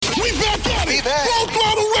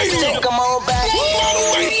Throttle Radio. Come on back.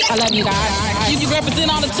 I love you guys. You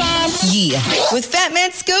represent all the time? Yeah. With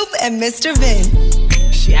Fatman Scoop and Mr.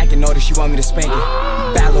 Vin. She acting naughty, she want me to spank it.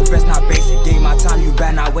 Bad little breast, not basic. Give my time, you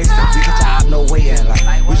better not waste it. We get your op, no waiting.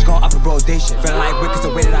 Like, we just gon' up the brodation. Feeling like Rick is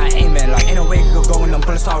the way that I aim at. Like, ain't no way it could go when them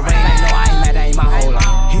bullets start raining. No, I ain't mad, that ain't my whole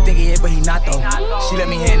life. He think he hit, but he not though. She let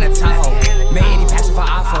me hit in the Tahoe. Made any packs with her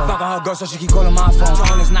iPhone. Fuck on her girl, so she keep calling my phone.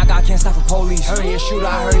 Throwing this knockout, can't stop for police. Heard he a shooter,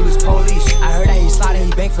 I heard he was police. I heard that he slotted,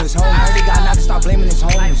 he banked for his home. I heard he got knocked to start blaming his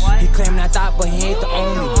homies. He claiming I thought, but he ain't the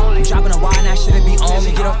only. I'm dropping a wire, and that shit'll be on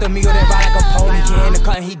me. Get off the Migo, then ride like a pony. Get in the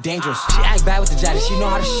cut, and he dangerous. She act bad with the jaddy, she know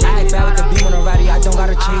how to shit. I act bad with the beam on the ratty, I don't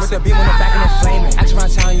gotta chase. With the beam on the back and it flaming. Ask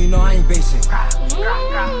around town, you know I ain't basic.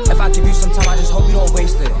 If I give you some time, I just hope you don't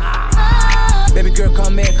waste it. Baby girl,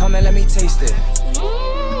 come in, let me taste it.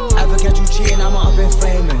 Ever catch you cheating, I'ma up and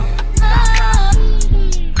flaming.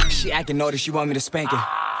 She acting naughty, she want me to spank it.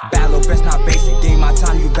 Bad little breast, not basic. Give my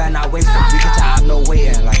time, you better not waste it. We get your op, no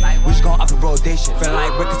waiting. Like, we just gon' up the brodation. Feeling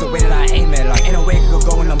like Rick is the way that I aim at. Like, ain't no way it could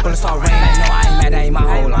go when them bullets start raining. Like, no, I ain't mad, that ain't my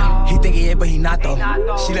whole life. He think he hit, but he not though.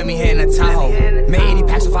 She let me hit in the Tahoe. Made any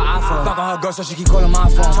packs with her iPhone. Fuck on her girl, so she keep calling my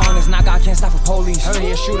phone. Throwing this knockout, can't stop for police. Heard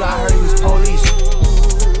he a shooter, I heard he was police.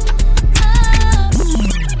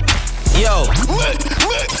 Yo,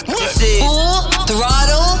 this is Full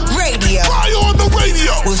Throttle Radio. Fire on the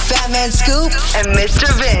radio with Fatman Scoop and Mr.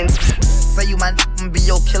 Vince. Say you my I'ma be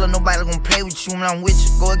your killer, nobody gon' play with you when I'm with you.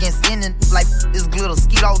 Go against any like this glitter,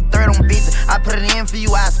 skeet all dirt on bitches. I put it in for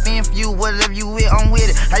you, I spin for you, whatever you with, I'm with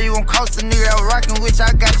it. How you gon' cost a nigga out rockin' with you?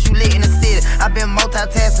 I got you lit in the city. I been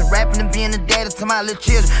multitasking, rapping and being a daddy to my little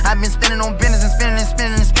children. I been spinning on business and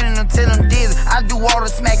spinning until I'm dizzy. I do all the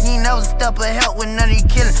smack, you ain't never step or help with none of you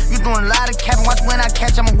killing. You doing a lot of capping, watch when I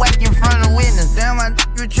catch, I'ma whack you in front of the witness. Damn,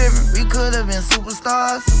 you trippin', we could've been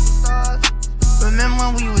superstars. Remember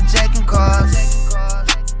when we were jacking cars?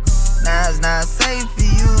 Now it's not safe for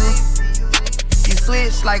you. You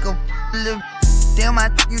switch like a little. Damn,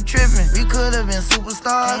 you trippin'. We could've been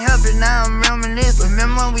superstars. Can't help it, now I'm reminiscing.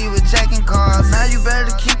 Remember when we were jacking cars? Now you better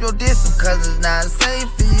keep your distance, cause it's not safe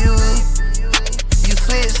for you. You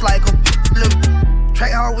switch like a little.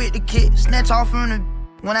 Track hard with the kick, snatch off from the.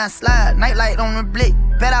 When I slide, nightlight on the blick.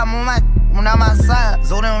 Bet I'm on my when I'm outside.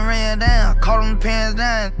 So them ran down, caught them pants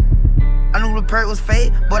down. I knew the perk was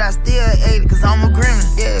fake, but I still ate it, cause I'm a criminal.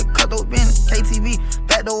 Yeah, cut those business, KTV,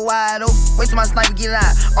 back door wide open. Wait till my sniper get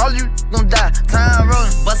out, all you gon' die. Time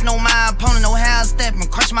rolling, bustin' on my opponent, no hand stepping.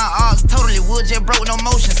 Crush my arcs, totally wood jet broke, no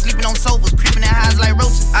motion. Sleeping on sofas, creeping in highs like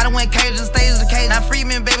roaches. I done went cages and stages of cage. Now free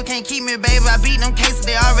me, baby, can't keep me, baby. I beat them cases,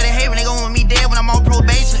 they already hating. They gon' want me dead when I'm on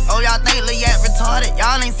probation. Oh, y'all think Lil Yak retarded?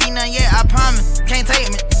 Y'all ain't seen nothing yet, I promise. Can't take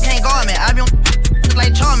me, can't guard me. I be on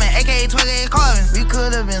like Charmin, aka 28 Carvin. We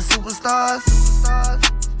could've been superstars.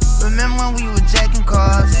 Remember when we were jacking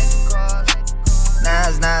cars? Now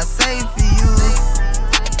it's not safe for you.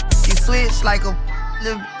 You switch like a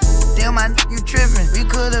little. Damn, you trippin'. We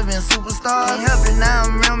could've been superstars. Can't help it, now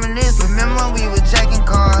I'm reminiscing. Remember when we were jacking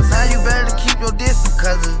cars? Now you better keep your distance,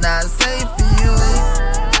 cause it's not safe for you.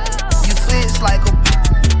 You switch like a.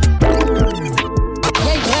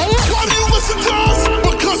 Why do you listen to us?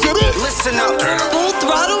 Because it is. Listen up. Full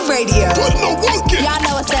Throttle Radio. Put no work in. Y'all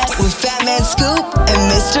know what's up. With Fatman Scoop and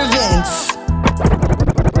Mr. Vince.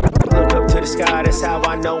 Look up to the sky, that's how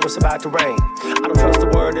I know it's about to rain. I don't trust the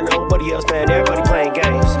word of nobody else, man, everybody playing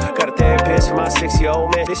games. Got a therapist for my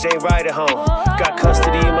 6-year-old man, this ain't right at home. Got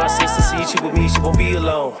custody of my sister, see she with me, she won't be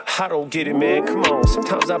alone. I don't get it, man, come on.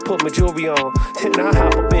 Sometimes I put my jewelry on, then I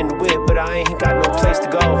hop up in the whip, but I ain't got no place to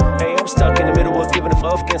go. Hey, I'm stuck in the middle of giving a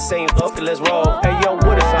fuck and saying fuck it, let's roll. Hey, yo,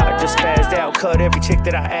 what if I just spazzed out, cut every chick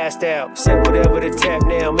that I asked out? Said whatever to tap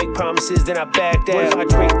now, make promises, then I backed out. What if I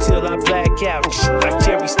drink till I black out and shit like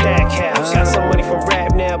Jerry Stackhouse? Got some money from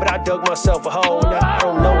rap now, but I dug myself a hole. Now I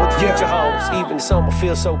don't know what the future holds, even the summer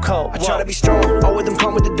feels so cold. I try to be strong, all with them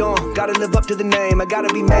come with the dawn. Gotta live up to the name, I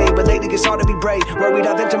gotta be made, but lately it's hard to be brave. Worried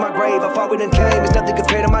I've entered my grave, I fought with and came. It's nothing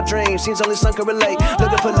compared to my dreams, seems only some can relate.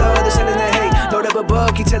 Looking for love, they're sending the hate. Lord up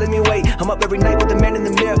above, keep telling me wait. I'm up every night with the man in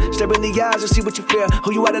the mirror, stare in the eyes and see what you fear.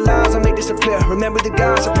 Who you idolize, I make disappear. Remember the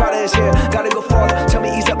guys, I'm proud of his hair. Gotta go farther, tell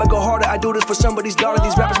me ease up, I go harder. I do this for somebody's daughter,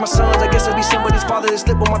 these rappers my sons. I guess I'll be somebody's father. They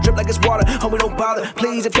slip on my drip like it's water. Homie, don't bother,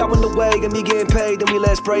 please. If y'all in the way and me getting paid, then we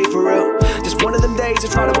let's pray for real. Just one of them days to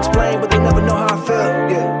try to explain, but they'll never know how I feel.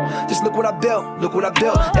 Yeah, just look what I built, look what I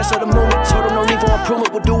built. That's how the moment, told them no need for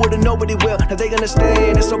improvement. We'll do it and nobody will. Now they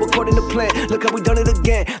understand, it's all according to plan. Look how we done it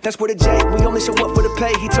again. That's where the J, we only show up for the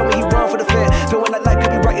pay. He told me he run for the fan. Feeling like life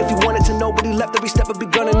could be right if you wanted to know, but already left every step, I be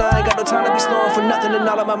gunning. I ain't got no time to be slowing for nothing, and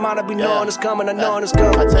all of my mind I be knowing it's coming, I knowing it's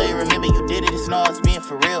coming. I tell you, remember you did it, it's no, it's being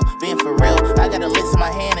for real, being for real. I got a list in my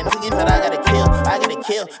hand and niggas that I gotta kill, I gotta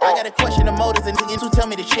kill. I gotta question the motives and niggas who tell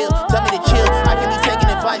me to chill, tell me to chill. I can be taking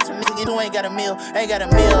advice from niggas who ain't got a meal,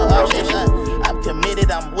 Oh shit, I'm committed,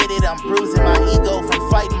 I'm with it, I'm bruising my ego from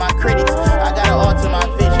fighting my critics. I gotta alter my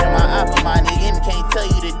vision, my eye for my nigga, and can't tell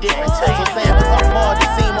you the difference. So saying I'm more to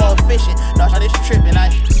seem more efficient. No, this tripping,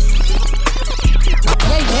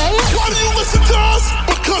 Why do you listen to us?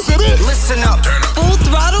 Because it is. Listen up. Full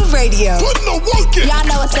Throttle Radio. Put no work in. Y'all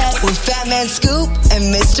know what's up. With Fatman Scoop and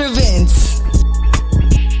Mr. Vince.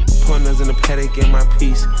 Pointers in the paddock in my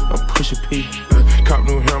piece. I'm Pusha P. Cop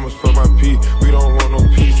new hammers for my P. We don't want no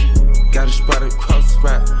peace. Got a spot across the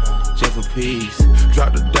spot. Just for peace.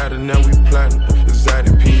 Drop the data, now we plotting.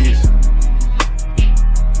 Exotic peas.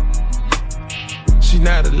 She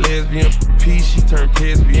not a lesbian, P, she turned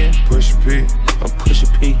lesbian. Pusha P, I'm Pusha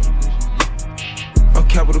P. I'm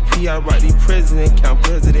capital P, I write the president, count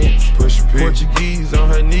presidents. Pusha P. Portuguese on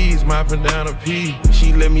her knees, mopping down a P.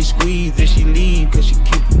 She let me squeeze and she leave, cause she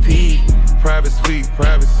keep a P. Private suite,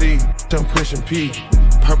 privacy, I'm pushing P.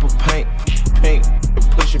 Purple paint, pink, I'm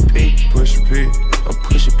Pusha P. Pusha P, I'm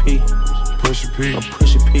Pusha P. Pusha P, I'm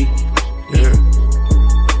Pusha P. Yeah.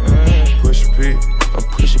 Pusha P, I'm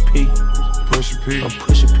Pusha P. Pusha P, I'm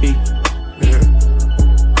Pusha P. Yeah.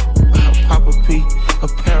 I'm Papa P, I'm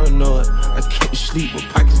paranoid. I can't sleep, my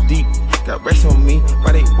pockets deep. Got rest on me,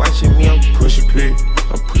 why they watching me? I'm Pusha P,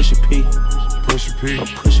 I'm Pusha P. Pusha P, I'm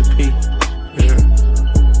Pusha P. Yeah.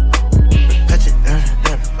 Touch it,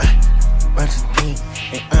 bunch of pink,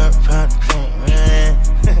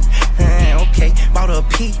 and okay, bought a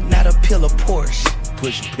P, not a pill of Porsche.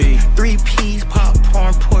 Pusha P, 3 P's,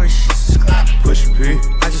 popcorn, Porsche. Pusha P,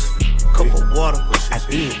 I just cup of water, I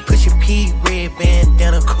did. Pusha P, red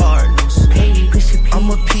bandana Cardinals. Pusha P,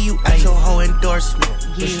 I'ma P you at your whole endorsement.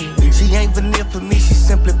 Yeah. She ain't vanilla for me, she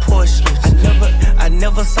simply porcelain. I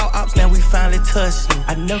never saw ops, now we finally touched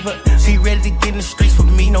it. She ready to get in the streets for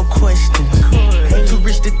me, no question. Too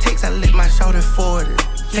rich to text, I let my shoulder forward it.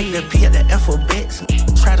 Take the P at the alphabet,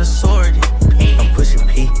 try to sort it. I'm pushing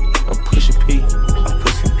P, I'm Pusha P. I'm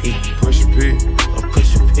pushing P, Pusha P, I'm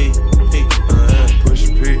pushing P, Pusha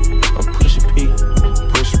P, I'm Pusha P.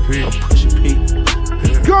 Pusha P, I'm Pusha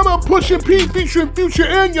P. Come on, Pusha P featuring Future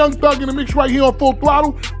and Young Thug in the mix right here on Full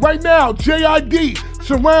Throttle. Right now, JID,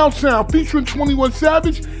 Surround Sound featuring 21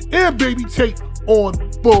 Savage and Baby Tate on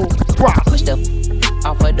Full Throttle. Push the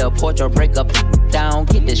off of the porch or break up down.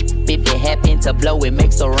 Get this if it happen to blow, it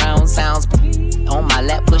makes surround sounds. On my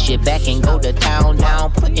lap, push it back and go to town now.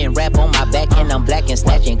 Putting rap on my back and I'm black and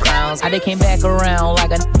snatching crowns. I they came back around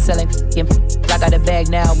like a selling f***ing. I got a bag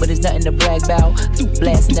now, but it's nothing to brag about.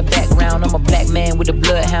 Blast in the background, I'm a black man with the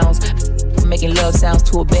bloodhounds. Making love sounds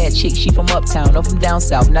to a bad chick, she from uptown or from down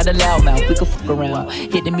south, not a loudmouth, we can fuck around.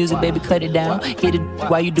 Hit the music, baby, cut it down. Hit it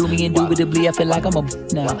while you do me indubitably, I feel like I'm a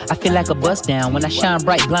now. I feel like a bust down, when I shine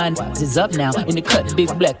bright, blind is up now. In the cut,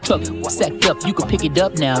 big black truck, sacked up, you can pick it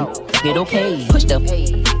up now. Get okay, push the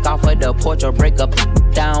off of the porch or break up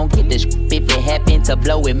down. Get this if it happen to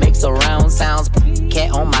blow, it makes surround sounds.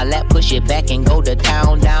 Cat on my lap, push it back and go to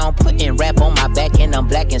town down. Putting rap on my back and I'm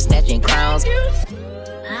black and snatching crowns.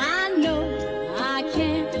 I know I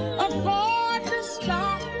can't afford to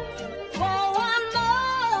stop for one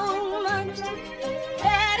moment.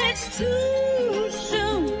 That it's too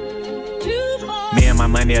soon to fall. Me and my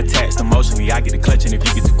money attached emotionally. I get the clutch, and if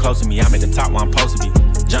you get too close to me, I'm at the top where I'm supposed to be.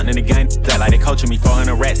 Jumping in the game, that like they coaching me.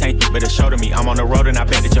 400 rats ain't but a show to me. I'm on the road and I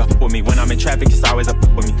bet that you're with me. When I'm in traffic, it's always up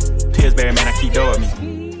with me. Pillsbury, man, I keep door with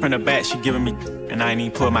me. From the back, she giving me, and I ain't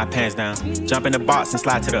even pull my pants down. Jump in the box and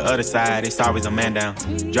slide to the other side. It's always a man down.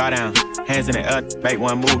 Draw down, hands in the air, make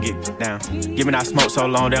one move, get down. Giving out smoke so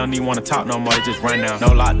long, they don't even wanna talk no more. They just run down.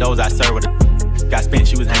 No lock doors, I serve with a. Got spent,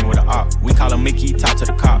 she was hanging with a op. We call him Mickey, talk to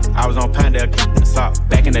the cops. I was on Pinedale in the sock.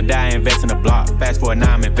 Back in the day, I invest in the block. Fast forward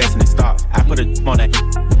now, I'm investing in stocks. I put a on that.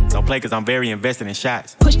 Don't play cause I'm very invested in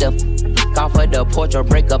shots. Push the off of the porch or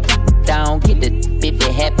break up down. Get the if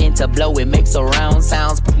it happen to blow, it makes surround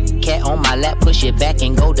sounds. Cat on my lap, push it back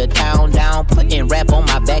and go to town down. Putting rap on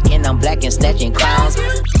my back and I'm black and snatching crowns.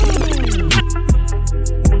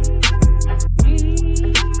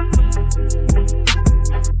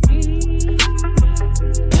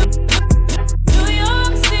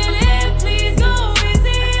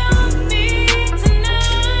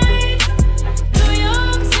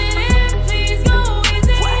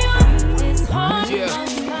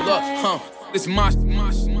 This is my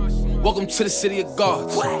welcome to the city of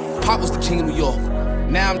gods. Pop was the king of New York.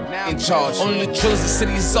 Now I'm in charge. Only the drillers, the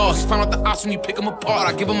city is ours. Find out the ops when you pick them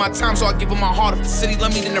apart. I give them my time, so I give them my heart. If the city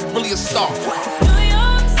love me, then they're really a star.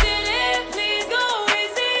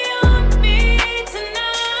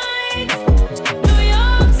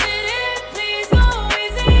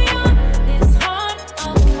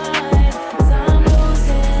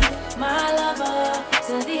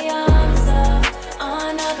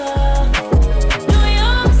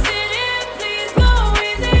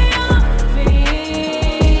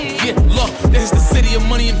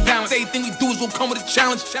 Everything we do is gonna come with a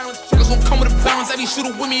challenge. Niggas gonna come with a balance. Every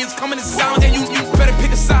shooter with me is coming in silence. And you better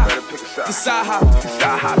pick a side. Decide how.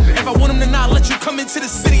 If I want them to not let you come into the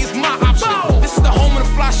city, it's my option. This is the home of the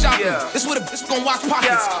fly shopping. This is where the bitch gon' watch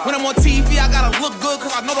pockets. When I'm on TV, I gotta look good,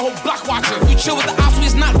 cause I know the whole block watching. If we chill with the ops, we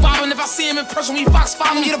is not vibing. If I see him in person, we Fox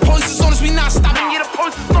 5. Yeah, the police is on us, we not stopping.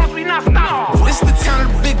 This is the town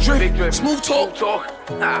of the big drip. Smooth talk.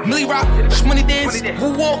 Millie rock, money dance,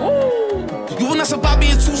 woo walk. You will not survive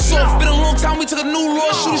being too soft. Been a long time, we took a new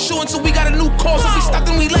law. Shoot a show until we got a new call. So we stopped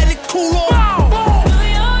and we let it cool off.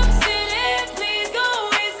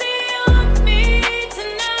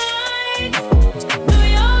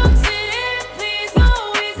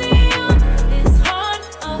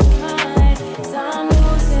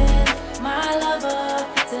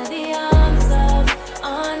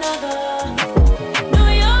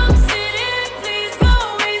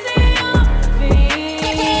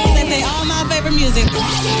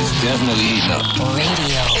 Definitely eating up.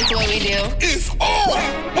 Radio. It's what we do. It's all.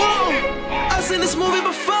 I've seen this movie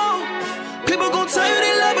before. People gon' tell you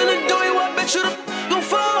they loving it, do you? I bet you the gon'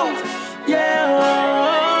 fall. Yeah.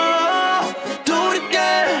 Do it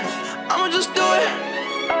again. I'ma just do it.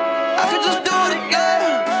 I could just do it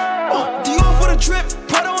again. Do you off for the trip?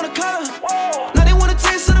 Prada on the collar. Now they wanna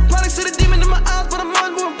taste of the products, see the demon in my eyes, but I'm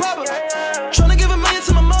always moving proper. Tryna give $1 million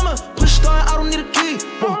to my mama. Push start, I don't need a key.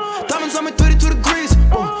 Diamonds on me 32 degrees.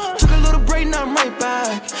 Now I'm right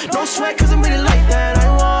back. No sweat, cause I'm really like that. I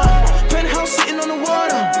want penthouse sitting on the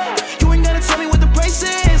water. You ain't gotta tell me what the price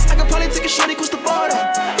is. I could probably take a shorty across the border.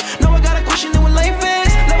 Now I got a question in what life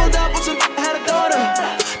is. Leveled up once I had a daughter.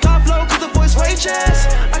 Top flow, cause the voice righteous.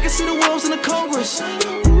 I can see the wolves in the Congress.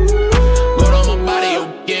 Blood on my body, you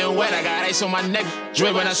getting wet. I got ice on my neck,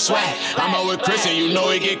 dripping, I sweat. I'm out with Chris and you know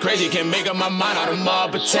it get crazy. Can't make up my mind out of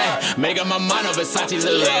mob attack. Make up my mind of Versace's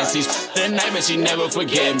and Lancey's. The nightmare, she never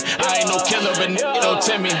forget me. I ain't no killer, but don't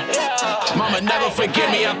tell me. Mama never forget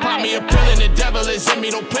me. I pop me a pill and the devil is in me.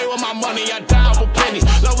 Don't play with my money, I die for pennies.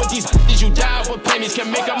 Love with these bitches, you die for pennies. Can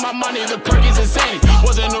make up my money, the perky's insane.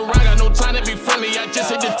 Wasn't around, got no time to be friendly. I just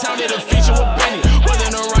hit the town, did a feature with Benny.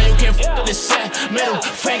 Wasn't around, you can't f this set. Middle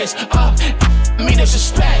fingers up, me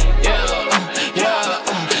disrespect. Yeah.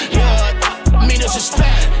 Me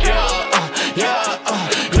disrespect. Yeah.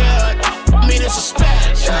 Me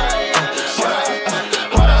disrespect.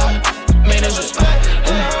 Me disrespect.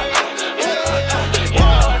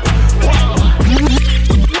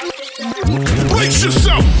 Brace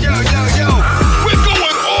yourself. Yo. We're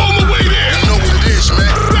going all the way there. You know what it is,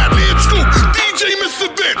 man. Fatman Scoop, DJ Mr.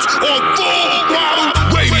 Vince on Full Throttle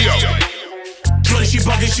Radio. She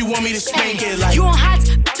bugging, she want me to spank it like you on hot,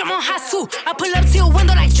 I'm on hot too. I pull up to your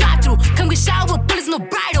window like drive through. Come get shot with bullets, no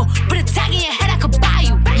bridle. Put a tag in your head, I could buy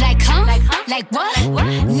you. Like huh? Like what?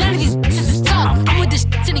 None of these bitches is tough. I'm with this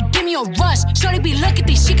shit and they give me a rush. Shorty be looking,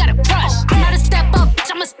 think she got a crush. I'm about to step up,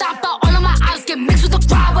 I'ma stomp out. All of my eyes get mixed with the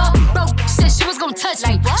robber. Bro, said she was gonna touch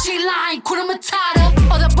me. She lying, Kuna Matata.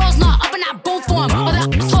 All the bros not up and I boom for him. All the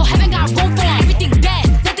whole heaven got room for him. Everything dead,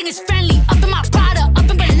 nothing is friendly. Up in my Prada, up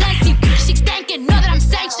in Balenci. She thanking, know that I'm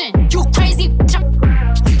sanctioned. You crazy,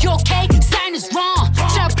 you okay? Sign is wrong.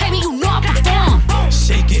 Try to play me, you know I perform.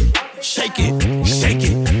 Shake it.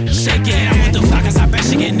 I'm with the flock, cause I bet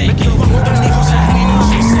she get naked. She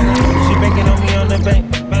banking on me on the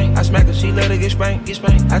bank. I smack her, she let her get spanked.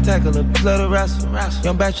 I tackle her, love to wrestle.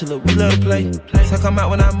 Young bachelor, we love to play. So come out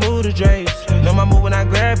when I move the drapes. Know my move when I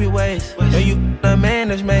grab your waist. Know you a man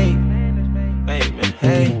that's made.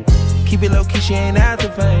 Hey, keep it low key, she ain't after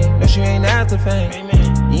fame. No, she ain't after fame.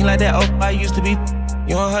 You ain't like that I used to be.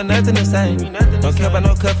 You don't have nothing to say. Don't care about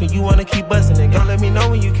no cuffing, you wanna keep busting it. Don't let me know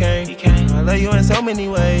when you came. I love you in so many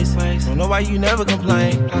ways. Don't know why you never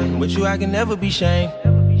complain. With you I can never be shamed.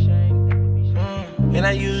 And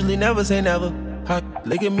I usually never say never.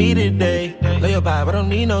 Look at me today. Lay your vibe, I don't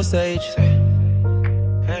need no sage.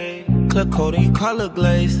 Club cold and you call her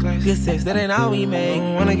glaze. Good sex, that ain't all we make.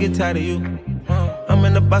 Wanna get tired of you. I'm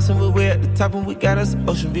in the box and we're at the top and we got us an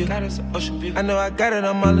ocean view. I know I got it,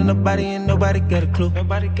 I'm all in the body and nobody got a clue.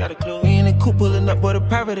 We in the coupe pulling up, boy, the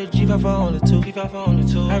private at G5 on the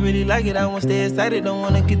 2. I really like it, I wanna stay excited, don't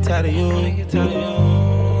wanna get tired of you. Wanna get tired of you.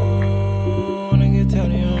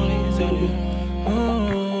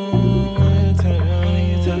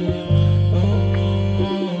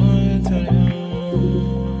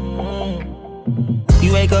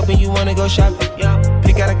 You wake up and you wanna go shopping.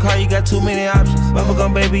 Pick out a car, you got too many options.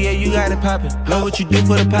 Bubblegum baby, yeah, you got it poppin'. Know what you do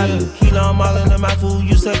for the poppin'. Kilo, I'm all in the mouth, fool,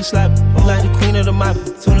 you suck and slap it. You like the queen of the mop.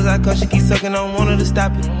 Soon as I come, she keep sucking, I don't want her to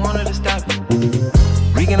stop it.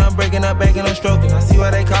 Reeking, I'm breaking, I'm banking, I'm stroking. I see why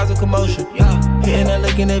they cause a commotion. Hitting and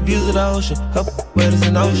looking at views of the ocean. Up, where there's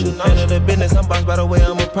an ocean. None of the business, I'm bossed by the way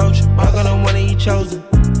I'm approaching. I'm gonna one of you chosen.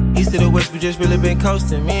 East to the west, we just really been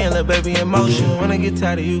coasting. Me and little baby in motion. Wanna get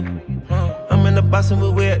tired of you. I'm in the box and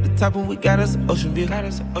we're at the top and we got us an ocean view.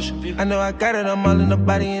 I know I got it, I'm all in the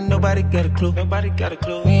body and nobody got a clue. We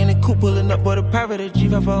in the coupe pulling up, boy, the private at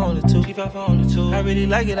G5 on the 2. I really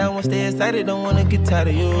like it, I wanna stay excited, don't wanna get tired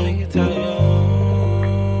of you. Wanna get tired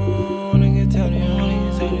of you.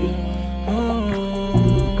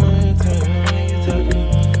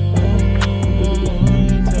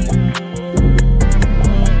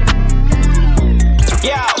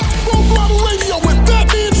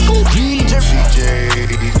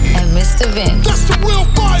 And Mr. Vince. That's the real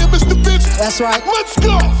fire, Mr. Vince. That's right. Let's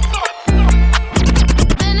go.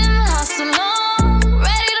 Been in the house so long,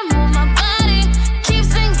 ready to move my body. Keep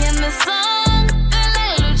singing this song,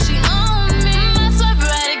 feeling Lucci on me. Might swipe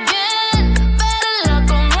right again, better luck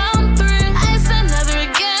on round 3. I said never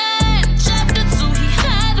again. Chapter 2, he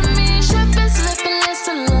had me. Tripping, slipping,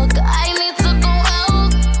 listen, look, I need to go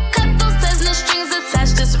out. Cut those Tesla strings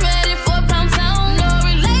attached, just ready for Pound Town. No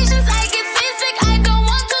relations, I get seasick, I don't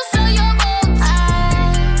want to sell your boat. I'm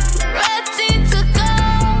ready to go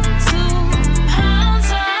to Pound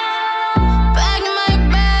Town. Pack my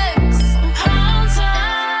bags, Pound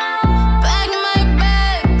Town. Pack my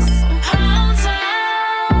bags, Pound Town.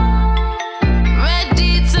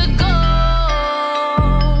 Ready to go.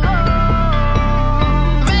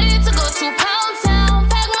 Ready to go to Pound Town.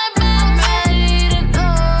 Pack my bags, ready to go.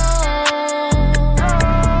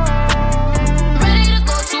 Ready to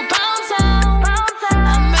go to Pound Town.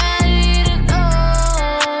 I'm ready to go.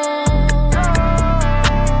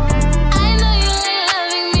 I know you ain't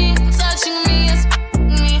loving me, touching me and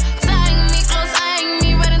me, tying me close, eyeing me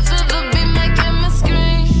right into the beat, making me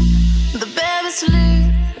scream. The bed is lit,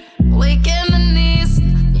 waking the knees.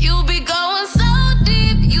 You be going so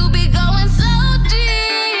deep, you be going so deep.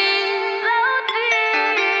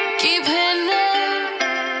 Keep hitting it,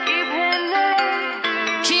 keep hitting it,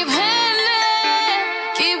 keep hitting it,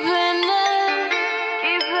 keep hitting it,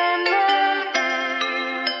 keep hitting it.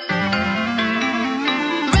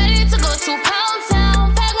 Ready to go to Pound Town,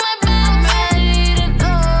 pack my bag, ready to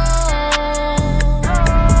go.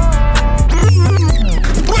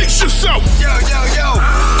 Brace yourself. Yo.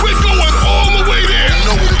 We're going all the way there. You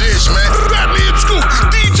know what it is, man. Fatman Scoop,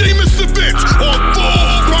 DJ Mr. Vince on Full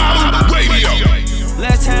Throttle Radio.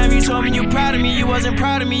 Last time you told me you proud of me, you wasn't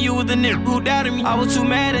proud of me, you was the nigga who doubted me. I was too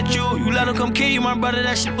mad at you, you let him come kill you, my brother,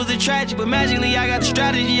 that shit was a tragic. But magically I got the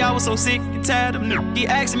strategy, I was so sick and tired of nigga. He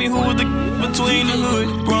asked me who was the between the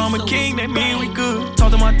hood. Bro, I'm a king, that mean we good. Talk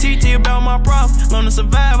to my TT about my problem, learn to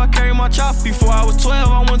survive, I carry my chop. Before I was 12,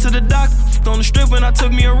 I went to the doctor. On the strip when I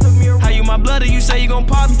took me a How you my blood, you say you gon'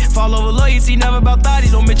 pop me. Fall over loyalty, never about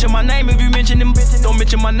thotties. Don't mention my name if you mention them. Don't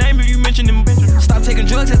mention my name if you mention them. Stop taking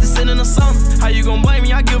drugs after sitting in the sauna. How you gon' blame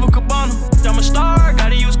me? I give a cabana. I'm a star,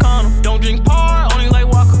 gotta use condom. Don't drink par, only like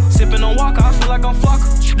Walker. Sippin' on Walker, I feel like I'm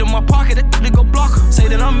Flocker. Shit in my pocket, that nigga go block her. Say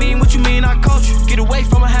that I'm mean, what you mean I caught you? Get away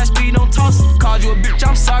from a high speed, don't toss it. Called you a bitch,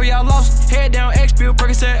 I'm sorry I lost. Head down, X-Bill,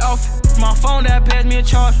 Percocet off. My phone that passed me a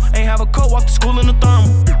charge. Ain't have a coat, walk to school in the thermal.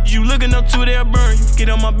 You looking up to, they'll burn you. Get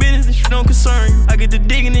on my business, this shit don't concern you. I get to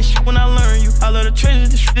digging this shit when I learn you. I love the treasures,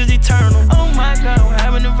 this shit is eternal. Oh my God, I'm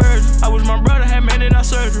having a virgin. I wish my brother had made it out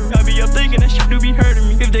surgery. I be up thinking that shit do be hurting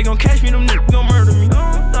me. If they gon' catch me, them niggas gon' murder me.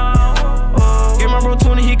 Get my bro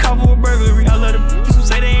 20, he caught for a burglary. I love the bitches who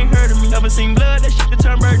say they ain't heard of me. Never seen blood, that shit to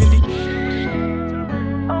turn burgundy.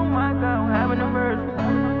 Oh my God, I'm having a virgin.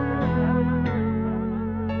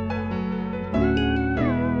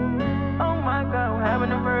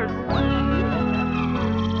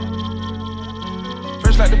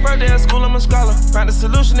 First like the first day of school, I'm a scholar. Found a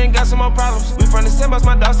solution and got some more problems. We from the same bus,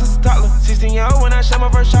 my dog since a toddler. 16-year-old when I shot my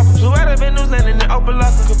first chopper. Flew out of Venues, landing in open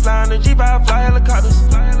locker. Could fly on the G5, fly helicopters.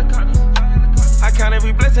 I count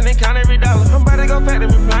every blessing and count every dollar. I'm about to go factory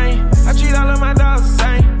plane. I treat all of my dogs the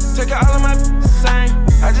same. Take out all of my the same.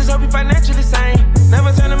 I just hope you financially sane.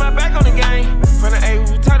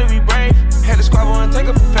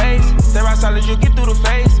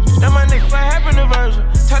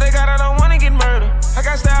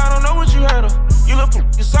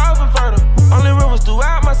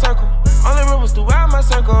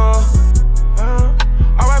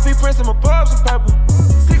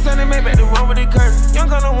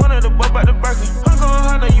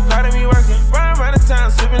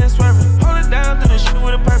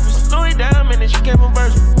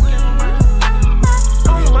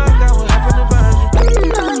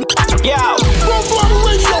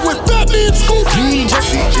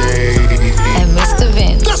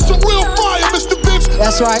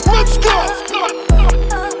 That's right. Let's go.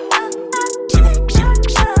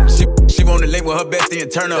 She wanna link with her bestie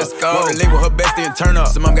and turn up. Let's go. Wanna link with her bestie and turn up.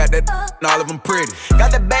 Some of them got that and all of them pretty.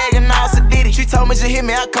 Got the bag and all Sadiddy. She told me to hit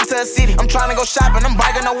me, I come to the city. I'm tryna go shopping, I'm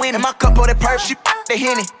biking no winning. My cup of that perp, she the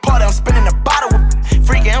Henny. Party, I'm spinning the bottle.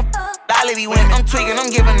 Freaking, I'm all of these women. I'm tweaking,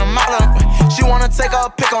 I'm giving them all of them. She wanna take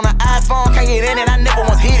a pic on the iPhone, can't get in it, I never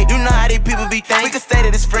once hit it. You know how these people be thinking. We can stay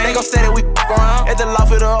that it's friends, they gon' say that we around. At the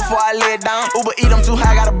loft it up before I lay it down. Uber eat, I'm too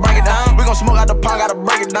high, gotta break it down. We gon' smoke out the pond, gotta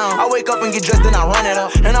break it down. I wake up and get dressed, then I run it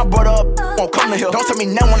up. And I brought her up, won't come to here. Don't tell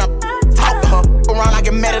me no when I talk to her. Around I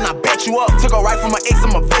get mad and I bet you up. Took her right from my ex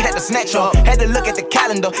and my vet, had to snatch her. Had to look at the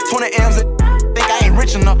calendar, 20 M's and think I ain't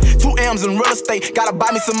rich enough. 2 M's in real estate, gotta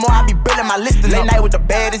buy me some more, I be building my list. Late night with the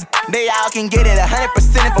baddest, they all can get it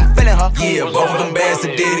 100% if I'm feeling her. Yeah, both of them bad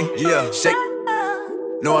Sadiddy. Yeah, shake.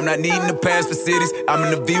 No, I'm not needing the pass for cities. I'm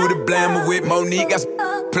in the V with a blammer with Monique. Got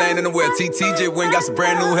some playing in the well. TTJ went got some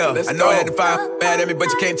brand new hell. I know I had to find mad at me, but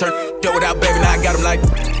you can't turn yo without baby. Now I got him like.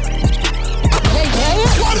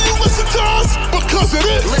 Why do you listen to us? Because it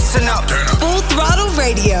is. Listen up. Full Throttle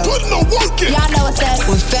Radio. Putting the work in. Y'all know what's up.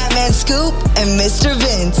 With Fatman Scoop and Mr.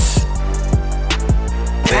 Vince.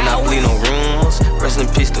 Then I bleed no rumors, rest in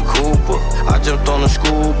peace to Cooper. I jumped on the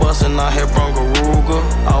school bus and I hit Bronco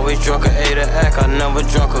Ruger. Always drunk a A to act, I never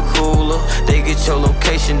drunk a cooler. They get your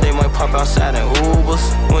location, they might pop outside in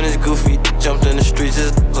Ubers. When it's goofy, jumped in the streets,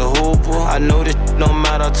 it's a hooper. I know this no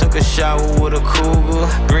matter, I took a shower with a cougar.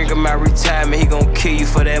 Bring him out retirement, he gon' kill you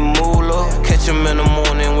for that moolah. Catch him in the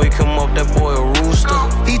morning, wake him up, that boy a rooster.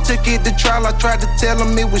 He took it to trial, I tried to tell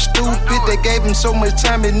him it was stupid. They gave him so much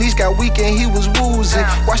time, his knees got weak and he was woozy.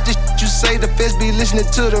 Watch this you say, the feds be listening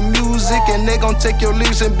to the music. And they gon' take your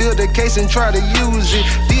lyrics and build a case and try to use it.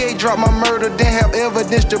 DA dropped my murder, didn't have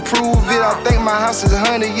evidence to prove it. I think my house is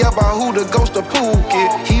haunted, yeah, by who the ghost of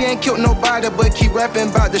Pookie. He ain't killed nobody, but keep rapping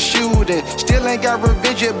about the shooting. Still ain't got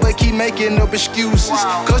revenge yet, but keep making up excuses.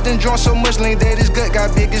 Cause then drunk so much lean that his gut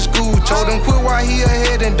got big as school. Told him quit while he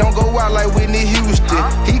ahead and don't go out like Whitney Houston.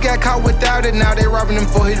 He got caught without it, now they robbing him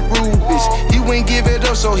for his rubies. He wouldn't give it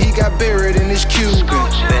up, so he got buried in his Cuban.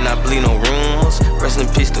 Then I bleed no rumors, rest in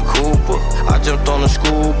peace to Cooper. I jumped on the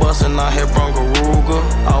school bus and I hit Bronco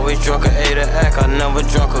Ruger. Always drunk a A to act, I never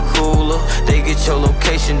drunk a cooler. They get your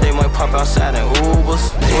location, they might pop outside in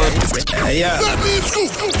Ubers. Yeah.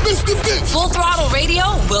 Full Throttle Radio,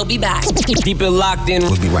 we'll be back. Keep it locked in.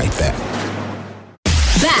 We'll be right back.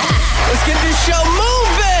 Let's get this show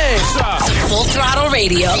moving. Full Throttle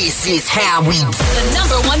Radio. This is how we do.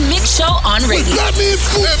 The #1 mix show on radio. That means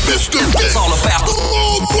Scoop and Mr. Vince. It's all about the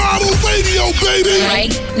Full Throttle Radio, baby.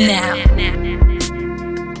 Right now.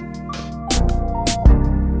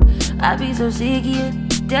 I be so sick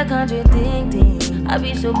of that contradicting. I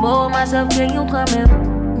be so bold myself, can you come and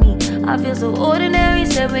me? I feel so ordinary,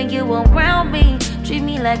 said when you around me. Treat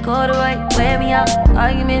me like all the right, wear me out.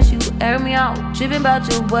 Arguments, you air me out. Tripping about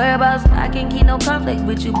your whereabouts. I can't keep no conflict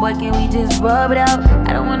with you, boy, can we just rub it out?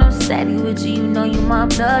 I don't want no steady with you, you know you my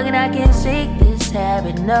plug. And I can't shake this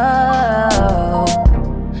habit, no.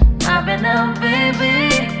 I've been up, baby.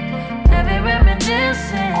 Heavy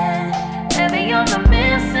reminiscing. Heavy on the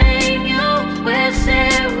missing. You wish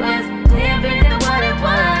it was different than what it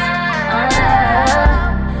was.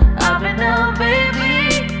 I've been up, baby.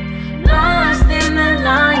 Lost in the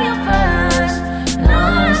lion first.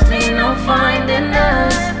 Lost ain't no finding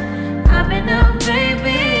us. I've been up,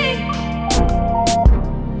 baby.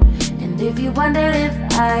 And if you wonder if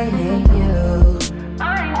I hate you, I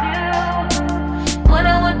do. What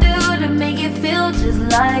I would do to make it feel just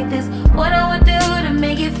like this. What I would do to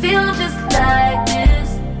make it feel just like this.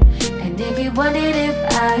 And if you wondered if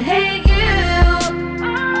I hate you,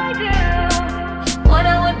 I do. What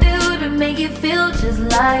I would do to make it feel just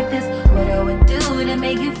like this. What I would do to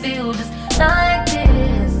make it feel just like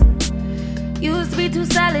this. Used to be too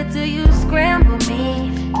solid till you scramble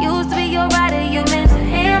me. Used to be your rider, you meant to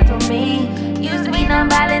handle me. Used to be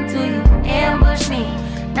non-violent till you ambush me.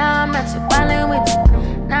 Now I'm at your violent with you.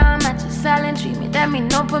 Now I'm at your silent treatment, that mean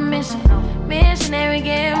no permission. Missionary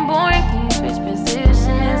getting boring, can you switch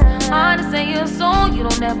positions? Hard to say your soul, you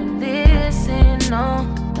don't ever listen, no,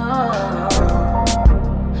 no.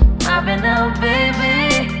 I've been up,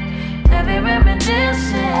 baby. Heavy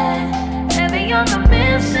reminiscing. Heavy on the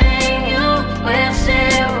missing. You wish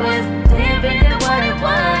it was different than what it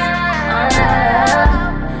was.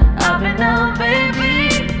 I've been up,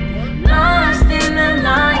 baby. Lost in the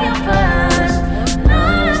lion first.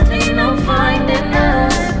 Lost ain't no finding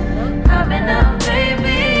us. I've been up,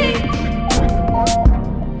 baby.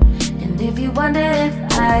 And if you wonder if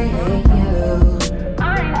I hate you, I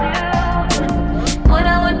do. What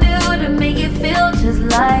I would do to make it feel just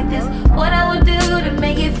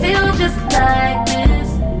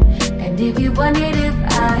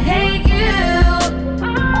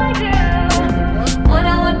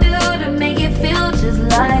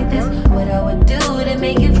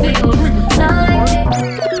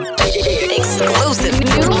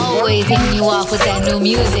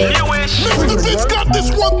music. Mr. Vince got this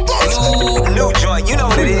one first. New joint, you know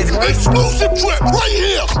what it is. Exclusive trip right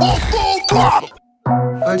here on Full Throttle.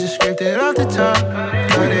 I just scraped it off the top,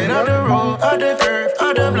 cut it out the road, out the curve,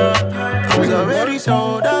 out the block. I was already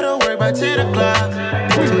sold out of work by 10 o'clock.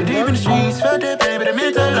 Too deep in the streets, felt that pain, but it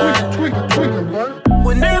meant a lot.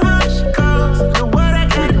 Whenever she calls, do what I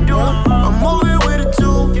gotta do. I'm moving with a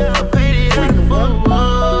two, I paid it out the full.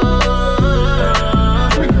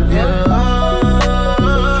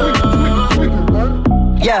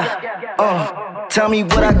 Tell me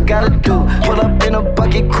what I gotta do. Pull up in a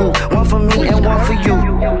bucket coupe, one for me and one for you.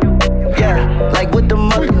 Yeah, like with the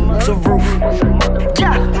mother to roof.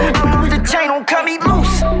 Yeah, I'm off the chain, don't cut me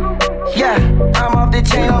loose. Yeah, I'm off the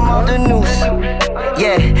chain, I'm off the noose.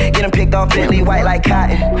 Yeah, getting picked off Bentley, white like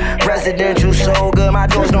cotton. Residential so good, my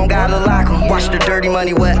doors don't gotta lock 'em. Watch the dirty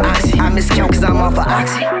money with Oxy. I miscount cause I'm off of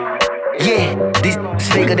Oxy. Yeah, these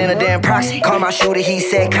faker than a damn proxy. Call my shooter, he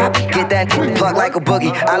said copy. Get that plug like a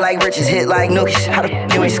boogie. I like riches, hit like nookies. How the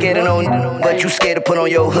you ain't scared of no but you scared to put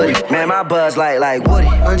on your hoodie. Man, my buzz like Woody.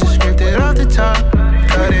 I just scraped it off the top,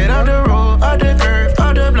 cut it out the road, out the curve,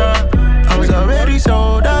 out the block. I was already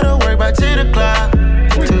sold out of work by 10 o'clock.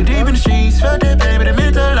 Too deep in the streets, felt that pain, but it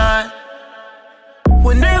meant a lot.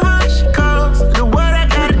 Whenever she calls, do what I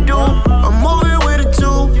gotta do. I'm moving with a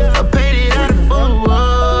two, I paid it out of full.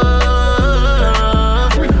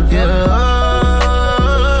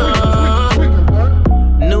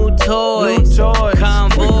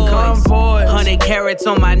 Convoy, 100 carats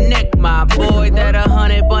on my neck, my boy. That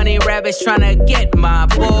 100 bunny rabbits tryna get my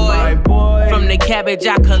boy. From the cabbage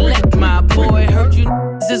I collect, my boy. Heard you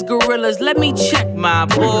is gorillas, let me check, my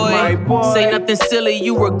boy. Say nothing silly,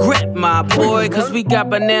 you regret, my boy. Cause we got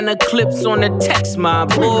banana clips on the text, my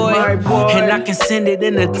boy. And I can send it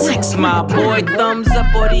in a text, my boy. Thumbs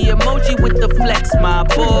up or the emoji with the flex, my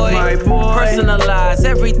boy. Personalize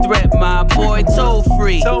every threat, my boy. Toll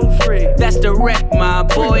free, that's the wreck, my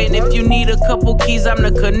boy. And if you need a couple keys, I'm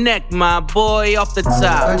the connect, my boy. Off the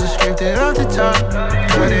top, I just scraped it off the top,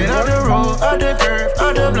 cut it out the road, out the curve,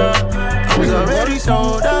 out the block. I was already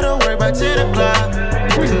sold out of work by 10 o'clock.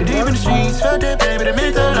 Too deep in the streets, felt that pain, but it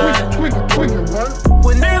meant a lot.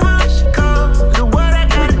 Whenever she calls, do what I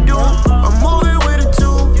gotta do. I'm moving with a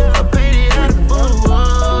two, I paid it out of full.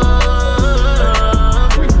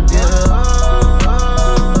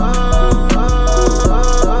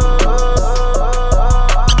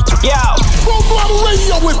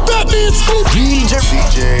 Radio with Fatman,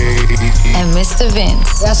 DJ and Mr.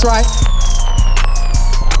 Vince. That's right.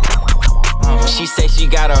 She say she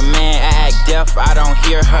got a man, I act deaf, I don't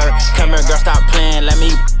hear her. Come here, girl, stop playing, let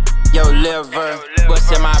me your liver. What's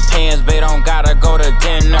in my pants, babe, don't gotta go to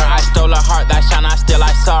dinner. I stole her heart, that shine, I still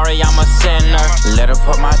like sorry, I'm a sinner. Let her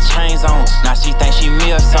put my chains on, now she think she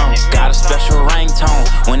me or something. Got a special ringtone,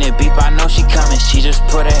 when it beep I know she coming. She just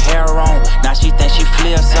put her hair on, now she think she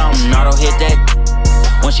flee or something. Auto hit that,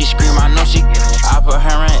 when she scream I know she. I put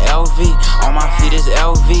her in LV, on my feet is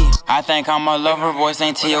LV. I think I'm a lover, boys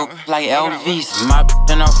ain't T.O. like LVs. My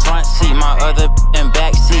in the front seat, my other in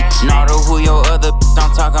back seat. Nardo, who your other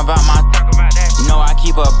I'm talking about my. No, I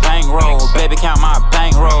keep a bankroll, baby count my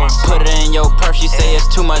bankroll. Put it in your purse, she say it's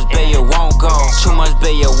too much, babe, it won't go. Too much,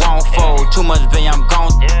 babe, it won't fold. Too much, babe, I'm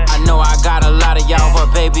gone. I know I got a lot of y'all,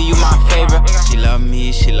 but baby, you my favorite. She love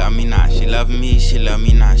me, she love me not. She love me, she love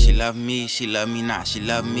me not. She love me, she love me not. She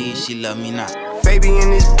love me, she love me not. Baby in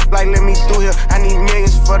this like let me through here. I need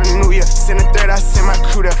millions for the new year. Send a third, I send my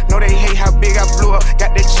crew there. Know they hate how big I blew up.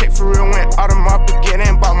 Got that check for real, went Audemars Piguet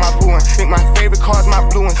and bought my blue one. Think my favorite car's my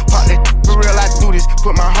blue one. Pop that for real, I do this.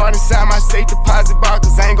 Put my heart inside my safe deposit box,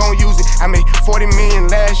 cause I ain't gon' use it. I made 40 million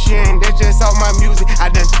last year and that's just off my music. I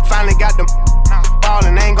done finally got them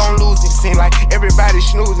ballin', ain't gon' lose it. Seem like everybody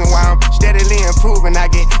snoozing while I'm steadily improving. I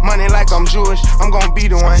get money like I'm Jewish, I'm gon' be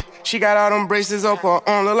the one. She got all them braces up her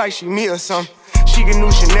arm, look like she me or something. She can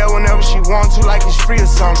do Chanel whenever she want to, like it's free or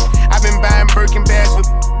something. I've been buying Birkin bags for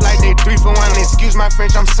like they 3 for 1. Excuse my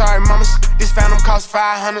French, I'm sorry, mamas. This Phantom cost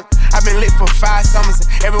 500. I've been lit for 5 summers.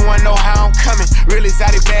 Everyone know how I'm coming. Real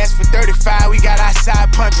exotic bags for 35. We got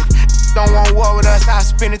outside pumping. Don't want war with us, I'll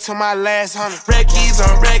spend it till my last 100. Rackies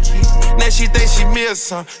on Racky. Now she think she miss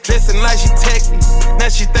some. Dressing like she techie. Now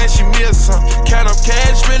she think she miss some. Count up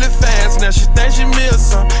cash really fast. Now she think she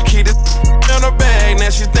miss some. Keep the in her bag.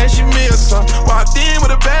 Now she think she miss some. Walked in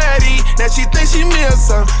with a baddie. Now she think she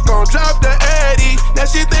miss some. Gon' drop the Addy. Now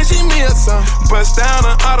she think she miss some. Bust down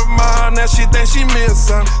an Audemars. Now she think she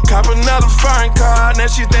miss some. Cop another foreign car.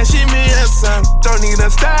 Now she think she miss some. Don't need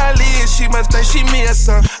a stylist. She must think she miss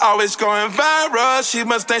some. Always going viral. She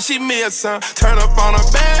must think she miss some. Turn up on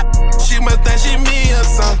her back. she must think she me or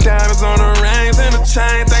something. Diamonds on the rings and the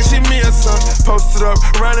chain, think she me or something. Posted up,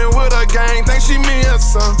 running with a gang, think she me or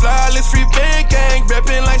something. Flawless free band gang,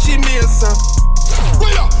 reppin' like she me or something.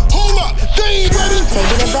 Wait up, hold up, they ain't ready.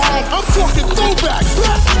 Taking it back. I'm talking throwback.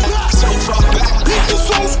 Hit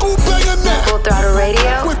this old school banger now. Full Throttle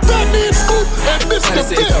Radio. With Fatman Scoop and Mr.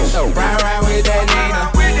 Vince. Ride with that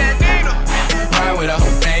Nina. Ride with a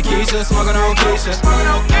whole man, Keisha, smoking on Keisha.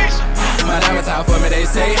 My diamonds out for me, they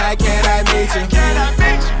say, how can I meet you?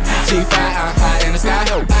 She fly, I'm high in the sky,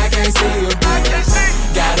 hope I can't see you.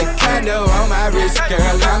 Got a condo on my wrist, girl,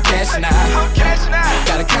 I'm cashing out.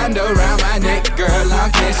 Got a condo around my neck, girl,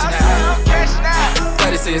 I'm cashing out.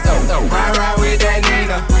 36, ride with that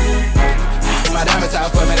Nina. My diamonds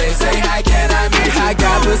out for me, they say, how can I meet you? I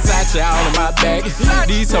got Versace all on my back,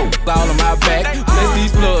 these hoes all on my back, plus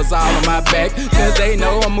these plugs all on my back, cause they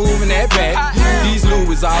know I'm moving that back. These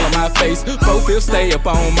Louis all on my face, 4/5 stay up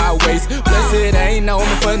on my waist, plus it ain't known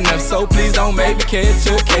me for enough, so please don't make me catch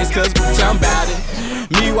a case, cause bitch, I'm bout it.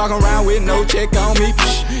 Me walking around with no check on me,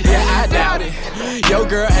 yeah, I doubt it. Yo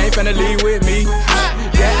girl ain't finna leave with me,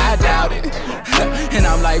 yeah, I doubt it. And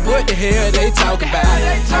I'm like, what the hell they talking about?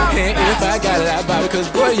 And if I got it, I buy it, cause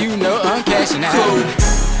boy, you know I'm cashing out.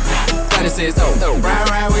 36,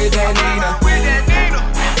 ride with that Nina.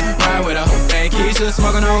 Ride with a whole thing, Keisha,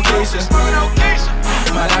 smoking on Keisha.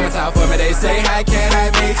 My diamonds out for me, they say, how can I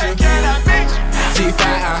meet you? G5,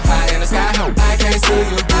 I'm high in the sky, hope I can't see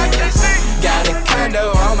you. Got a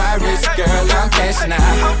condo on my wrist, girl, I'm cashing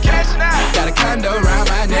out. Got a condo around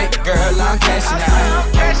my neck, girl, I'm cashing out.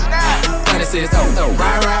 36,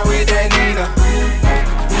 ride with that Nina.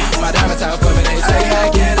 My diamonds out for me, they say, how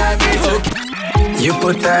can I meet you? You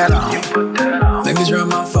put that on, make me drop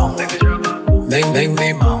my phone, make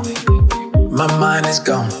me moan. My mind is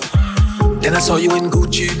gone. Then I saw you in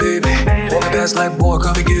Gucci, baby. Walking past like, boy,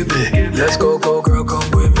 come and get me. Let's go, girl, come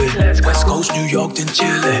with me. West Coast, New York, then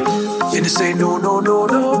Chile. Finna say no.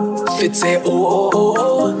 Fit say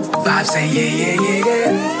oh. Vibe say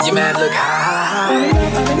yeah. Your man look high.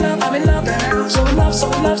 I'm in love. So in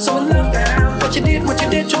love. What you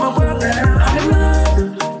did to my world. I'm in love.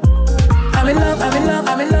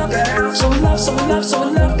 So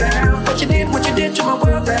in love. What you did to my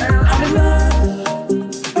world. I'm in love.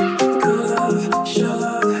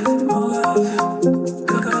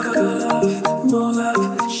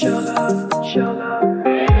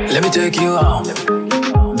 Let me take you home.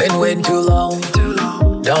 Been waiting too long.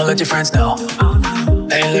 Don't let your friends know.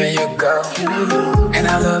 Ain't letting you go. And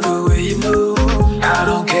I love the way you move. I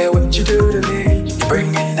don't care what you do to me. You're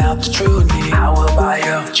bringing out the true in me. I will buy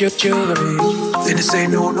your jewelry. Finna say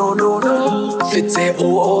no. Fit say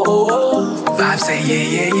oh. Vibe say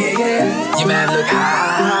yeah. Your man look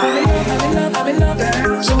high. I'm in love.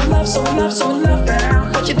 So in love.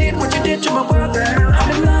 What you did to my world.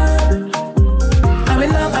 I'm in love. I'm in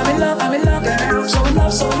love. So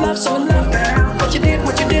in love.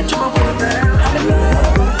 What you did to my world. I'm in love.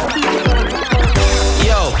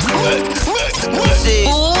 Yo,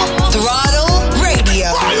 Full Throttle Radio.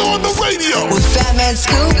 Right on the radio with Fatman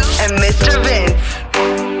Scoop and Mr. Vince.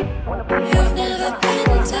 You've never been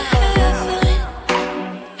to heaven,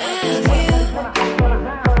 have you?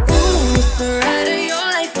 Ooh, it's the ride of your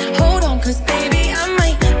life. Hold on, cause baby, I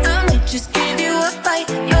might just give you a bite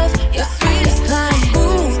of your sweetest pie.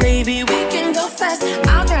 Ooh, baby, we can go fast.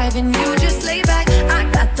 I'll drive and you just lay back. I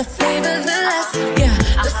got the flavor, the last, yeah,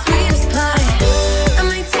 the sweetest pie. I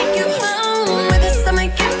might take you home with us. I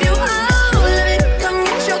might give you all. Let me come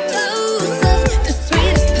get your clothes up. The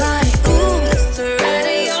sweetest pie. Ooh, it's the ride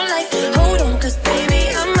of your life. Hold on, cause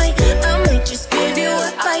baby, I might just give you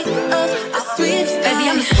a bite of the sweetest pie. Baby,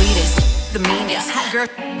 I'm the sweetest, the meanest. Hot girl,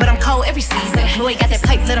 but I'm cold every season. Louis got that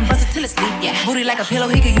pipe, let him bust it till it's sleep, yeah. Booty like a pillow,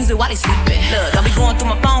 he can use it while he's sleeping. Look, don't be going through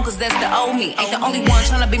my phone, cause that's the old me. Ain't the only one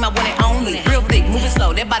tryna be my one and only. Real thick, moving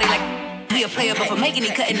slow, that body like be a player, but for making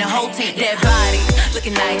it, cutting the whole team. That body,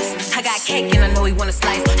 looking nice. I got cake and I know he wanna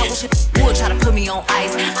slice. I wish it would try to put me on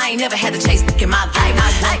ice. I ain't never had to chase in my life. I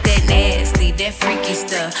want that nasty, that freaky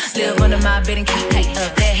stuff. Live under my bed and keep me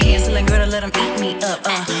up. That hand-selling girl to let him eat me up.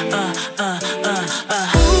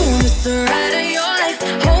 Ooh, it's the ride of your life.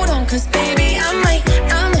 Hold on, cause baby, I might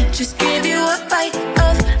just give you a bite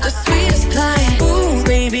of the sweetest pie. Ooh,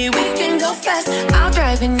 baby, we can go fast. I'll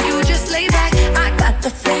drive and you just lay back. I got the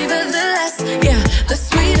flavor, the last, yeah, the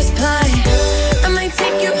sweetest pie. I might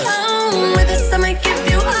take you home with us. I might give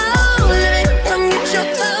you all. Let me come get your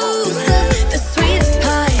clothes up. The sweetest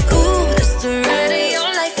pie. Ooh, it's the ride of your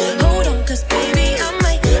life. Hold on, cause baby, I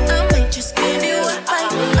might just give you a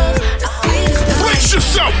bite of the sweetest pie. Brace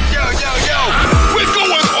yourself. Yo. We're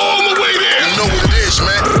going all the way there.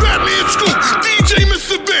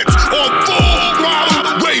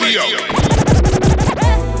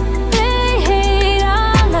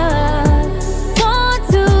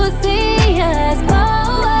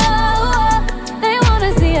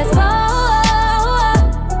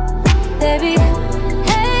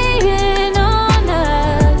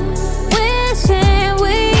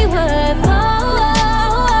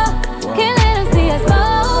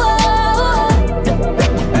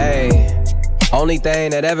 Only thing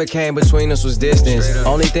that ever came between us was distance.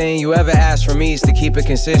 Only thing you ever asked from me is to keep it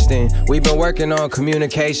consistent. We've been working on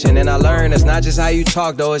communication, and I learned it's not just how you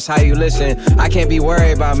talk though, it's how you listen. I can't be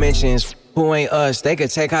worried about mentions. Who ain't us? They could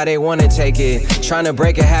take how they wanna take it. Tryna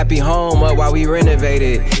break a happy home up while we renovate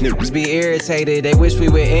it. Niggas be irritated, they wish we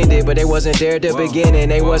would end it, but they wasn't there at the beginning.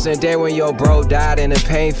 They wasn't there when your bro died and the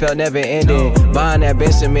pain felt never ending. Bond that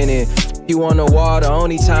been cemented. You on the wall, the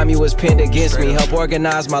only time you was pinned against me. Help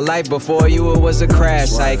organize my life before you, it was a crash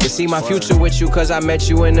site. Could see my future with you cause I met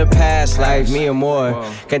you in the past life, me and more.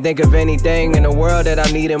 Can't think of anything in the world that I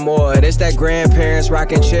needed more. It's that grandparents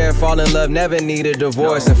rocking chair, fall in love, never need a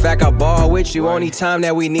divorce. In fact, I ball with you only time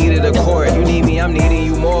that we needed a court. You need me, I'm needing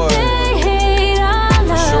you more. They hate our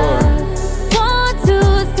love. Sure. Want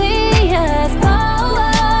to see us go.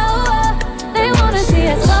 They wanna see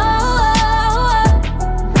us go.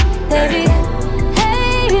 They be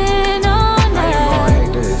hating on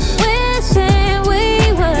us, wishing we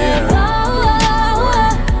would go.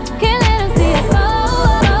 Can't let them see us go.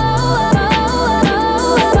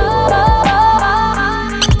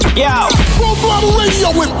 Yo, Full Throttle Radio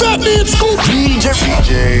with Fatman, Scoop, DJ,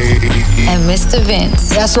 and Mr. Vince.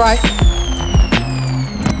 That's right.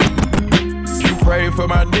 You pray for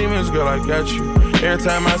my demons, girl, I got you. Every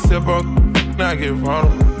time I sip on, I get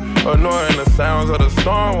vulnerable. Annoying the sounds of the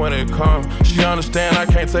storm when it comes. She understand I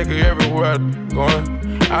can't take her everywhere I'm going.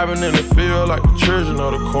 I've been in the field like the children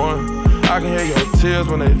of the corn. I can hear your tears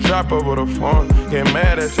when they drop over the phone. Get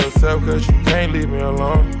mad at yourself cause you can't leave me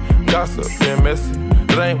alone. Gossip and messy,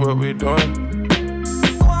 that ain't what we doing.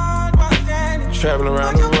 Traveling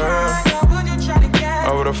around the world,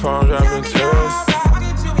 over the phone dropping tears.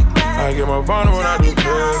 I get more vulnerable when I do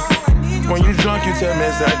pills. When you drunk you tell me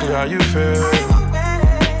exactly how you feel.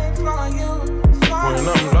 When I'm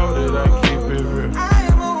loaded, I keep it real.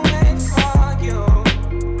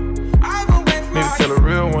 Need to tell a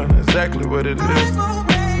real one exactly what it is.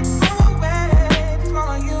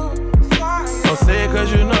 Don't say it cause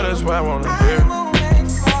you know that's what I wanna hear.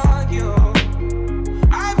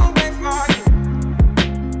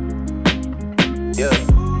 Yeah,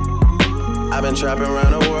 I've been trapping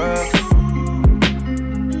around the world.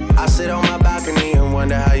 I sit on my balcony and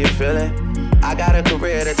wonder how you're feeling. I got a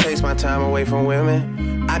career that takes my time away from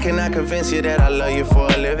women. I cannot convince you that I love you for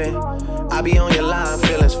a living. I be on your line,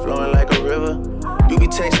 feelings flowing like a river. You be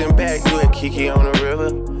texting back, you at Kiki on the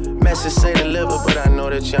river. Message say deliver, but I know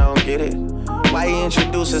that y'all don't get it. Why you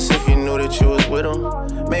introduce us if you knew that you was with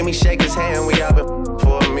him? Made me shake his hand, we all been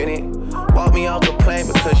for a minute. Walk me off the plane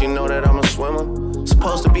because you know that I'm a swimmer.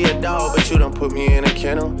 Supposed to be a dog, but you done put me in a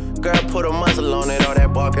kennel. Girl, put a muzzle on it, all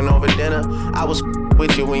that barking over dinner. I was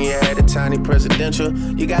with you when you had a tiny presidential.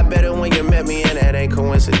 You got better when you met me, and that ain't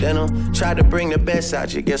coincidental. Tried to bring the best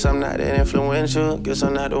out you, guess I'm not that influential. Guess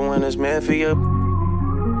I'm not the one that's meant for you.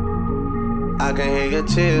 I can hear your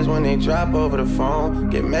tears when they drop over the phone.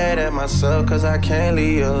 Get mad at myself cause I can't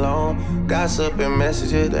leave you alone. Gossip and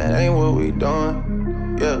messages, that ain't what we doing.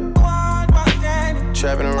 Yeah.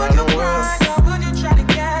 Trapping around the world,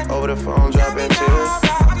 over the phone dropping tears.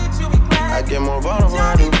 I get more vulnerable when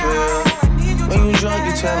I do feel. When you drunk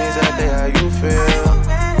you tell me exactly how you feel.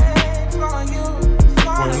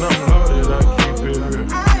 When I'm loaded I keep it real.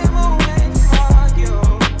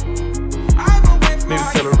 Need to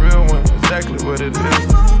tell a real one exactly what it is.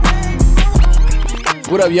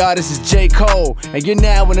 What up, y'all? This is J. Cole, and you're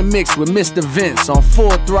now in the mix with Mr. Vince on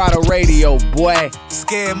Full Throttle Radio, boy.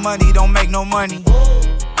 Scared money don't make no money.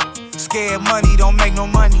 Scared money don't make no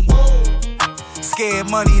money. Scared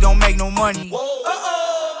money don't make no money.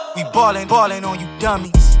 We ballin' on you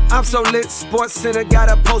dummies. I'm so lit, Sports Center,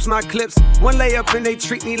 gotta post my clips. One layup and they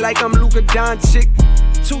treat me like I'm Luka Doncic.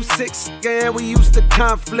 2-6, yeah, we used to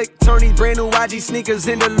conflict. Turn these brand new YG sneakers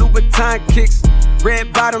into Louboutin kicks.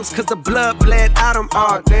 Red bottoms, cause the blood bled out them,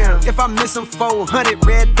 all damn. If I miss them 400,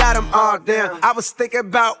 red dot them, all damn. I was thinking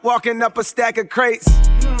about walking up a stack of crates,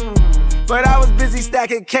 but I was busy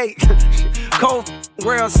stacking cake. Cold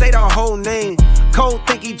world, say the whole name. Cole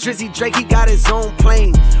think he Drizzy Drake, he got his own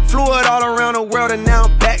plane. Flew it all around the world and now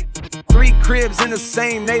I'm back. 3 cribs in the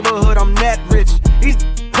same neighborhood, I'm that rich. These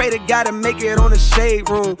pray to God to make it on the shade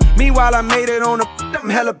room. Meanwhile, I made it on the them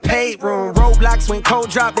hella paid room. Roadblocks when cold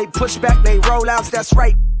drop, they push back, they roll outs. That's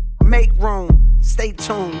right, make room. Stay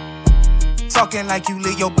tuned. Talking like you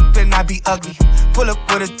lit your and I be ugly. Pull up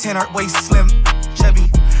with a 10 waist slim, chubby.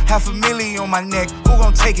 $500,000 on my neck, who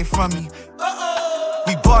gon' take it from me?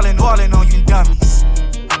 We ballin' on you dummies.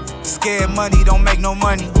 Scared money don't make no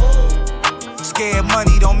money. Scared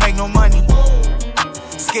money don't make no money.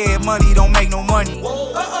 Scared money don't make no money.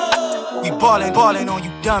 We ballin' on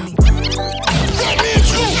you dummies.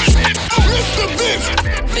 Mr.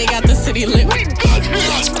 they got the city lit.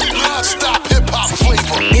 Non-stop hip-hop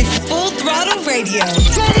flavor. It's Full Throttle Radio.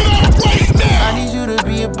 Turn it up right now. I need you to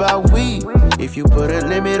be about we. If you put a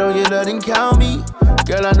limit on your love, then count me.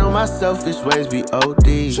 Girl, I know my selfish ways be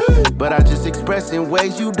OD, but I just express in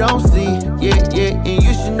ways you don't see. Yeah, and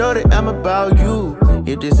you should know that I'm about you.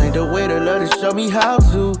 If this ain't the way to love, then show me how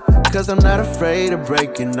to. Cause I'm not afraid of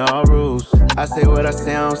breaking all rules. I say what I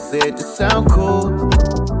sound, said to sound cool.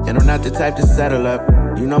 And I'm not the type to settle up.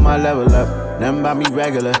 You know my level up, nothing about me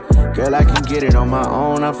regular. Girl, I can get it on my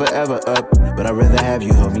own, I'm forever up. But I'd rather have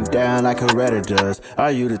you hold me down like Coretta does.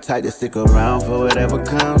 Are you the type to stick around for whatever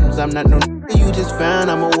comes? I'm not no you just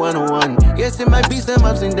found, I'm a one-on-one. Yes, it might be some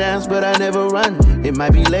ups and downs, but I never run. It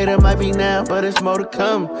might be later, might be now, but it's more to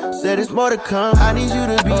come. Said it's more to come. I need you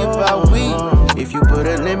to be about we. If you put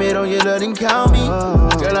a limit on your love, then count me.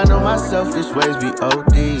 Girl, I know my selfish ways be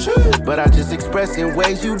OD, but I just express in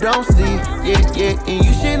ways you don't see. Yeah, and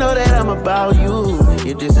you should know that I'm about you.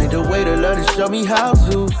 If this ain't the way to love, then show me how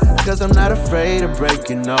to. Cause I'm not afraid of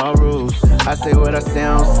breaking all rules. I say what I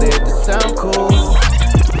sound, said to sound cool.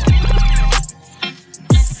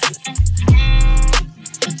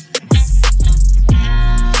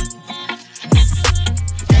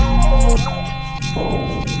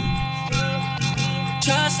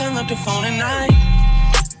 Just hung up the phone at night.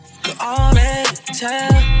 Could already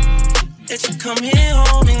tell that you come here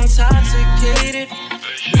home intoxicated.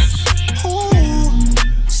 Ooh,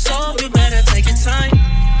 so you better take your time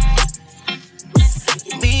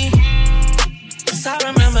with me. Cause I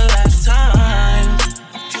remember last time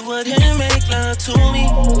you wouldn't make love to me.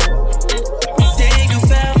 Then you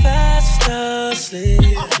fell fast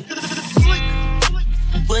asleep.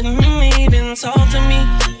 Wouldn't even talk to me.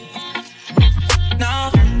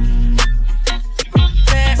 No,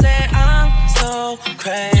 say I'm so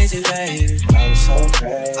crazy, baby. I'm so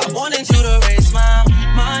crazy. I wanted you to raise my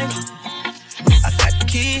mind. I got the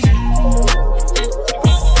keys.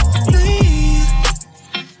 Please,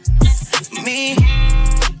 for me,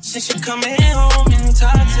 since you're coming home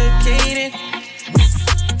intoxicated.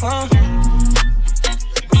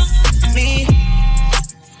 Me,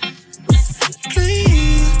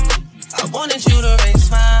 please, I wanted you to raise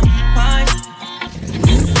my mind.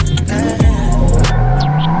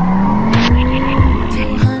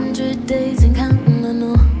 200 days and counting, I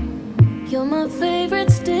know you're my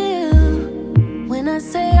favorite still. When I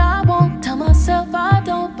say I won't, tell myself I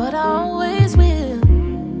don't, but I always will.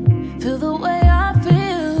 Feel the way I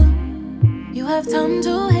feel. You have time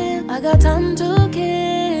to heal, I got time to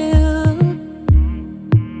kill.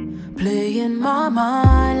 Play in my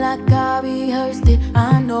mind like I rehearsed it.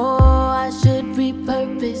 I know I should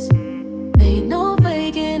repurpose. Ain't no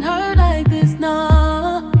faking hurt like this,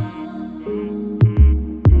 nah.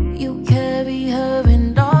 You carry her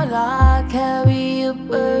and all I carry your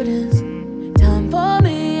burdens. Time for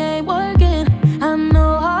me ain't working. I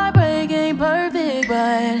know heartbreak ain't perfect,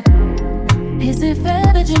 but is it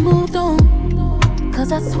fair that you moved on?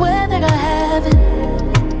 Cause I swear that I haven't.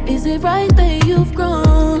 Is it right that you've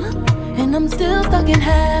grown and I'm still stuck in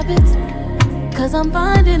habits? Cause I'm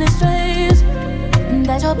finding it strange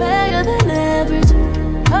that you're better than average.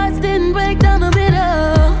 Hearts didn't break down the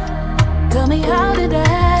middle. Tell me, how did that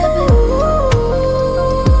happen?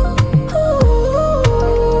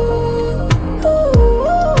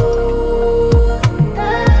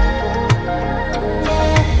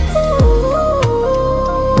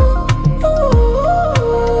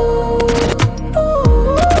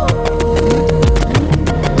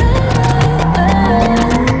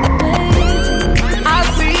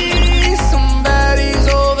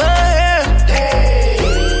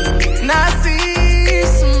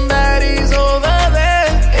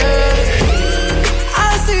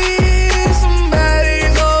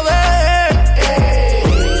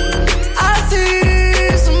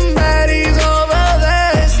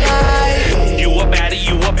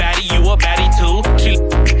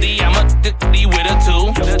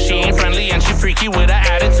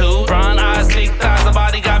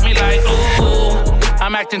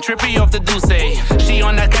 Trippy off the Douce. She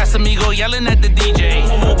on that Casamigo yelling at the DJ.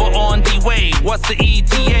 Uber on the way, what's the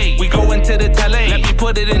ETA? We go into the tele, let me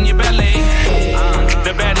put it in your belly.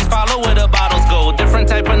 The baddies follow where the bottles go. Different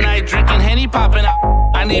type of night, drinking Henny, popping out.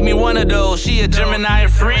 I need me one of those. She a Gemini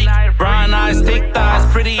freak. Brown eyes, thick thighs,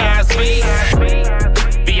 pretty ass feet.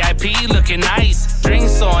 VIP looking nice.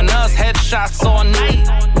 Drinks on us, headshots all night.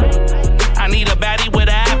 I need a baddie with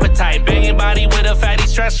an appetite. Banging body with a fatty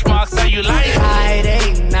stretch marks. How you like?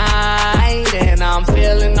 Friday night and I'm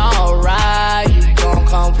feeling alright. You gon'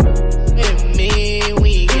 come with me.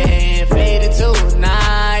 We get faded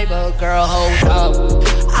tonight, but girl, hold up.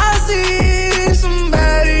 I see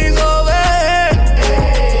somebody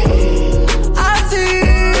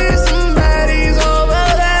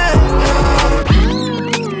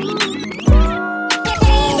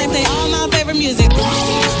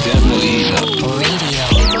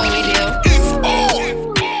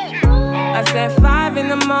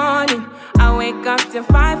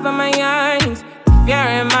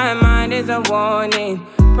a warning.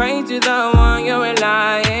 Pray to the one you're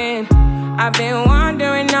relying. I've been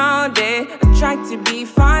wandering all day. I tried to be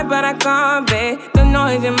fine, but I can't be. The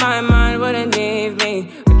noise in my mind wouldn't leave me.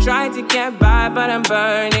 I tried to get by, but I'm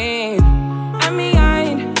burning. And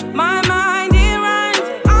behind my mind, it runs.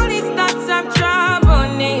 All these thoughts have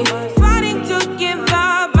troubled me. Fighting to give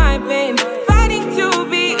up my pain. Fighting to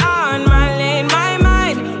be on my lane. My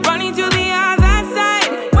mind running to the other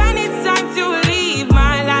side. When it's time to leave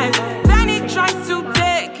my life, then it tries to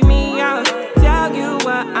take me out. Tell you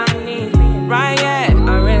what I need. Right, yeah,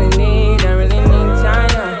 I really need time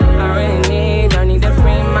now. I need to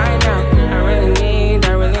free mind now. I really need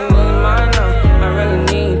mine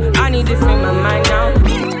now. I need to free my mind now.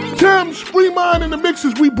 Tim's Free Mind in the mix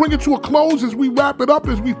as we bring it to a close, as we wrap it up,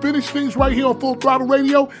 as we finish things right here on Full Throttle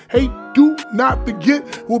Radio. Hey, do not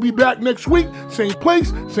forget, we'll be back next week. Same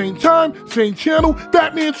place, same time, same channel.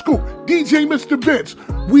 Fatman Scoop, DJ Mr. Vince.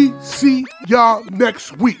 We see y'all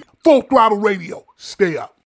next week. Full Throttle Radio. Stay up.